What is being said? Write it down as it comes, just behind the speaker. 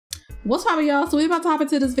What's poppin', y'all? So we about to hop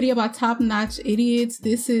into this video about top-notch idiots.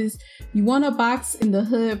 This is you want a box in the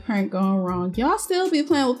hood prank gone wrong. Y'all still be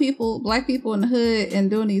playing with people, black people in the hood, and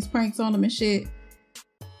doing these pranks on them and shit.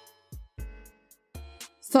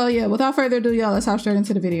 So yeah, without further ado, y'all, let's hop straight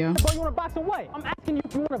into the video. Bro, you want a box or what? I'm asking you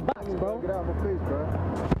if you want a box, bro. Get out of my face, bro.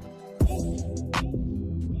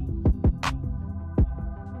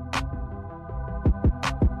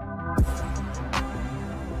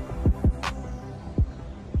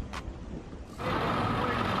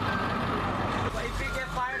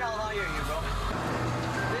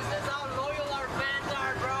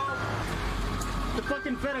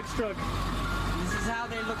 FedEx truck. This is how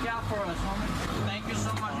they look out for us, homie. Thank you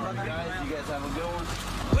so much, brother. Guys, you guys have a good one.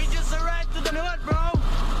 We just arrived to the hood, bro.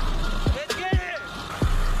 Let's get it.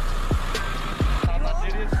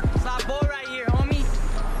 It's our boy right here, homie.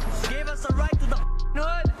 Gave us a ride to the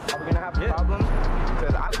hood. Are we gonna have a problem?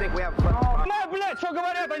 Because I think we have a problem. На, блядь, что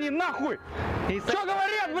говорят они, нахуй? Что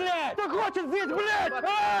говорят, блядь? Что хочет здесь, блядь?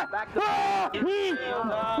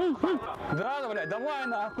 Да, блядь, давай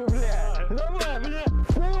нахуй, блядь. Давай, блядь.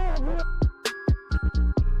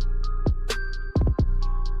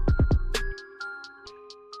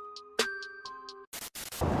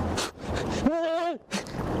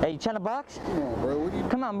 Hey, you trying to box? Come on, bro. What are you...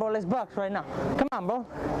 Come on, bro. Let's box right now. Come on, bro.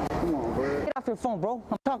 Come on, bro. Get off your phone, bro.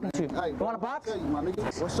 I'm talking to you. Hey, you want a box? You, my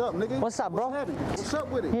nigga. What's up, nigga? What's up, bro? What's up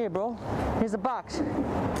with it? Here, bro. Here's a box.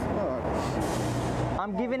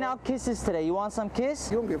 I'm giving out kisses today. You want some kiss?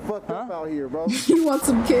 You don't get fucked up out here, bro. You want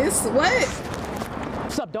some kiss? What?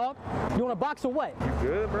 What's up, dog? You want a box or what? You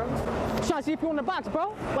good, bro? I'm trying to see if you want a box,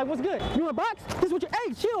 bro. Like, what's good? You want a box? This is what you...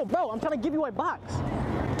 Hey, chill, bro. I'm trying to give you a box.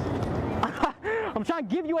 I'm trying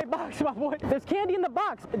to give you a box, my boy. There's candy in the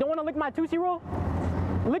box. Don't want to lick my Tootsie Roll?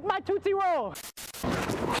 Lick my Tootsie Roll.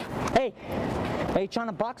 Hey. Hey, trying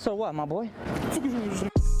to box or what, my boy?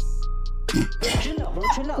 Chill out, bro.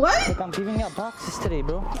 Chill out. What? Look, I'm giving out boxes today,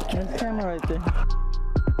 bro. There's the camera right there.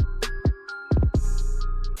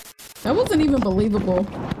 That wasn't even believable.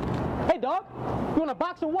 Hey, dog. You want a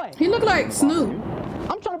box or what? He looked like Snoop.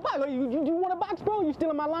 I'm trying to box. You want a box, bro? You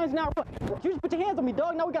stealing my lines now? You just put your hands on me,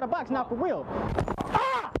 dog. Now we got a box now for real.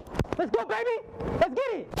 Ah! Let's go, baby. Let's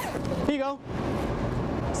get it. Here you go.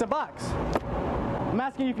 It's a box. I'm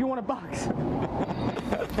asking you if you want a box.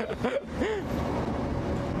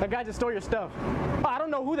 That guy just stole your stuff. Oh, I don't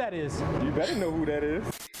know who that is. You better know who that is.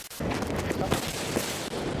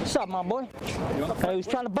 What's up, my boy? Hey, he's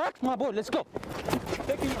trying to box, my boy. Let's go.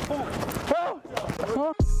 Taking your phone. Bro.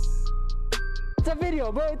 Huh? It's a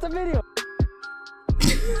video, bro. It's a video.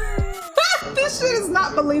 This shit is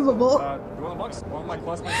not believable. You want a box? One of my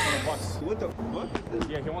classmates want a box. What the fuck?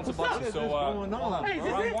 Yeah, he wants a box. So, going on? Hey, is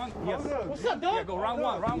this round it? one? Yes. What's up, dog? Yeah, go round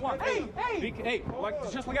one, round one. Hey, hey. Hey,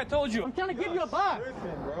 just like I told you. I'm trying to give you a box.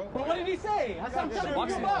 But what did he say? I said I'm trying to give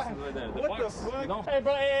you a box. The box, you know? Hey,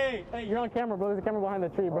 bro, hey, you're on camera, bro. There's a camera behind the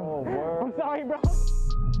tree, bro. Oh, word. I'm sorry, bro.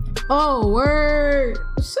 Oh, word.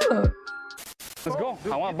 Shut up. Let's go.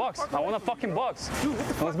 I want a box. I want a fucking box.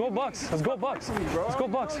 Let's go box. Let's go box. Let's go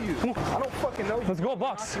box. Come on. I don't fucking know you. Let's go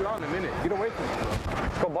box. You're on a minute. Get away from me.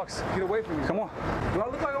 Let's go box. Get away from me. Come on. Do I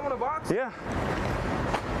look like I want a box? Yeah.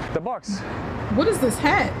 The box. What is this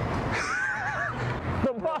hat?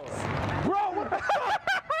 The box. Bro, what the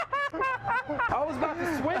I was about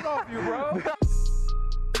to swing off you, bro.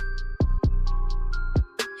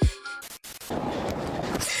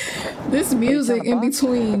 This music in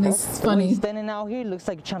between is funny. Standing out here looks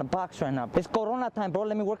like you're trying to box right now. It's Corona time, bro.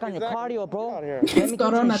 Let me work on your cardio, bro. It's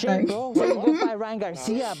Corona time. Bro. Let me go fight Ryan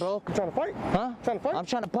Garcia, bro. You trying to fight? Huh? Trying to fight? I'm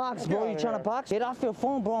trying to box, bro. You trying to box? Get off your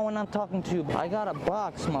phone, bro, when I'm talking to you. I got a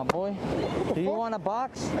box, my boy. Do you want a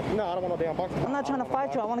box? No, I don't want no damn box. I'm not trying to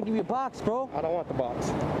fight you. I want to give you a box, bro. I don't want the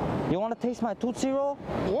box. You want to taste my Tootsie Roll?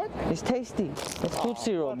 What? It's tasty. It's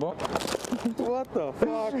Tootsie Roll, bro. What the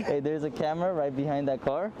fuck? Hey, there's a camera right behind that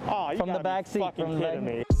car. Oh, you from the back seat. From the back.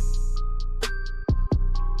 me.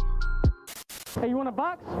 Hey, you want a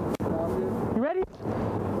box? You ready?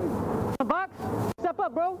 A box? Step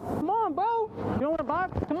up, bro. Come on, bro. You don't want a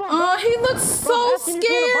box? Come on, bro. Oh, he looks so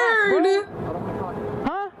scared.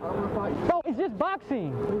 Huh? Bro, it's just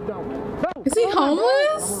boxing. Bro, Is he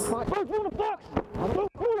homeless? Bro, you want a box? Bro,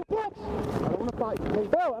 you want a box? I don't want to fight.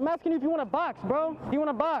 Bro, I'm asking you if you want a box, bro. You want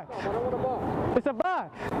a box? I don't want a box. It's a box.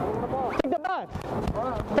 I don't want a box. Take the box.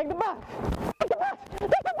 Take the box. Take the box. Take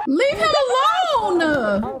the box. Leave him alone.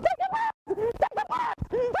 Take the box. Take the box.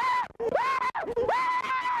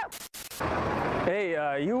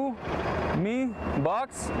 Hey, you, me,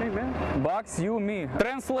 box. Hey, man. Box, you, me.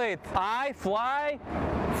 Translate. I fly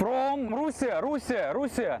From Russia.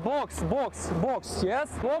 Box, yes?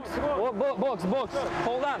 Box.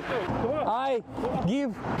 Hold on. I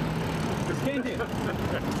give. It's candy. The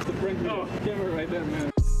camera right there,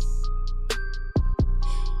 man.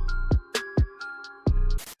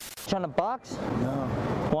 Trying to box? No.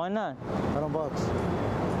 Why not? I don't box.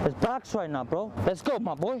 Let's box right now, bro. Let's go,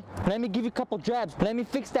 my boy. Let me give you a couple jabs. Let me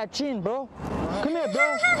fix that chin, bro. Come here,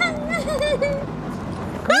 bro. Come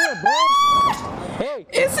here, bro. Hey.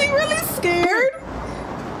 Is he really scared?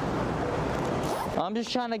 I'm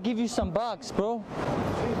just trying to give you some box, bro.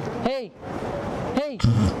 Hey.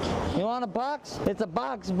 You want a box? It's a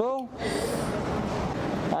box, bro.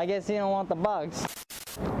 I guess you don't want the box.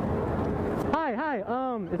 Hi,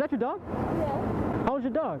 is that your dog? Yeah. How old's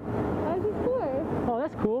your dog? I was just 4. Oh,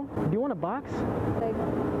 that's cool. Do you want a box? Like,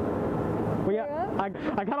 Well, yeah,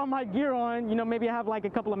 I got all my gear on. You know, maybe I have like a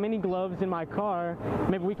couple of mini gloves in my car.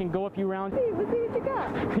 Maybe we can go a few rounds. let's see what you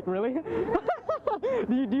got. Really?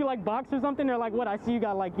 do you like box or something? Or like what? I see you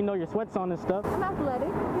got like, you know, your sweats on and stuff. I'm athletic.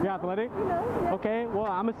 You're athletic? You know, yeah. Okay, well,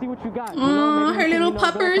 I'm gonna see what you got. You Aw, know, maybe her we can, little you know, go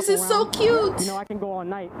a puppers couple is so rounds. cute. You know, I can go all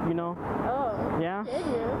night, you know. Oh. Yeah? Can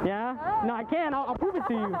you? Yeah? Oh. No, I can. I'll prove it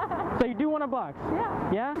to you. So you do want a box?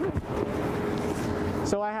 Yeah. Yeah?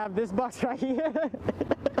 So I have this box right here.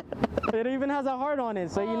 It even has a heart on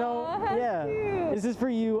it, so you know, that's yeah. cute. This is for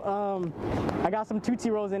you. I got some Tootsie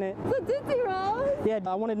Rolls in it. So Tootsie Rolls? Yeah,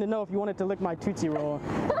 I wanted to know if you wanted to lick my Tootsie Roll.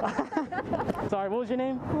 Sorry, what was your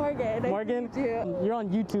name? Morgan. Morgan? Nice to meet you. You're on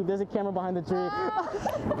YouTube. There's a camera behind the tree.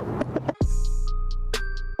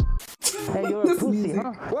 Hey, you're a pussy,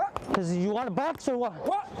 huh? What? Cause you want a box or what?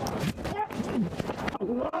 What?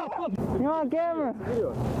 You're on camera.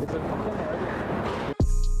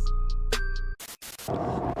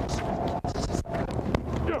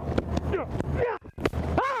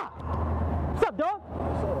 What's up, dog?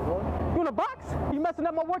 You want a box? You messing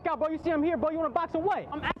up my workout, bro. You see I'm here, bro. You want a box or what?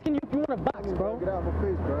 I'm asking you if you want a box, bro. Get out of my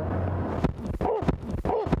face, bro.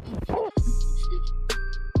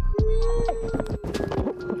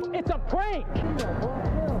 It's a prank.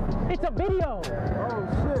 It's a video. Oh,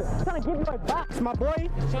 shit. I'm trying to give you a box, my boy.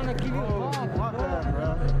 Trying to give you a box. My bad,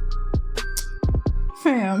 bro.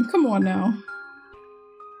 Fam, come on now.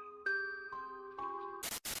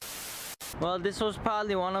 Well, this was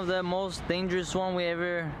probably one of the most dangerous one we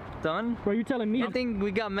ever done. Bro, you telling me? I think we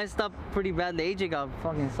got messed up pretty badly. AJ got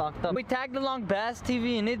fucking socked up. We tagged along Bass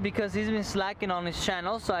TV in it because he's been slacking on his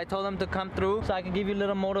channel, so I told him to come through so I can give you a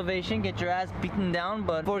little motivation, get your ass beaten down,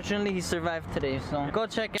 but fortunately he survived today, so go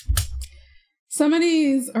check it. Some of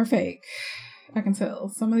these are fake. I can tell.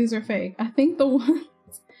 Some of these are fake. I think the one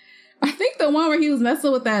where he was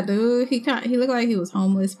messing with that dude, he looked like he was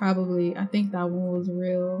homeless probably. I think that one was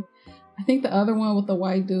real. I think the other one with the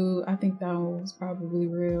white dude, I think that one was probably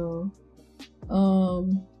real.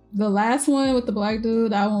 The last one with the black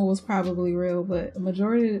dude, that one was probably real, but a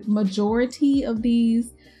majority of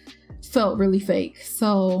these felt really fake.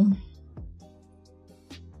 So,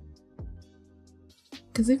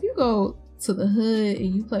 because if you go to the hood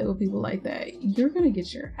and you play with people like that, you're gonna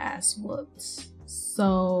get your ass whooped.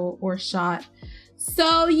 So, or shot.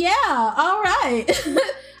 So yeah, all right.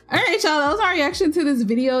 All right, y'all, that was our reaction to this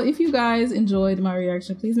video. If you guys enjoyed my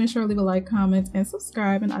reaction, please make sure to leave a like, comment, and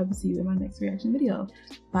subscribe, and I will see you in my next reaction video.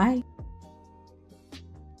 Bye.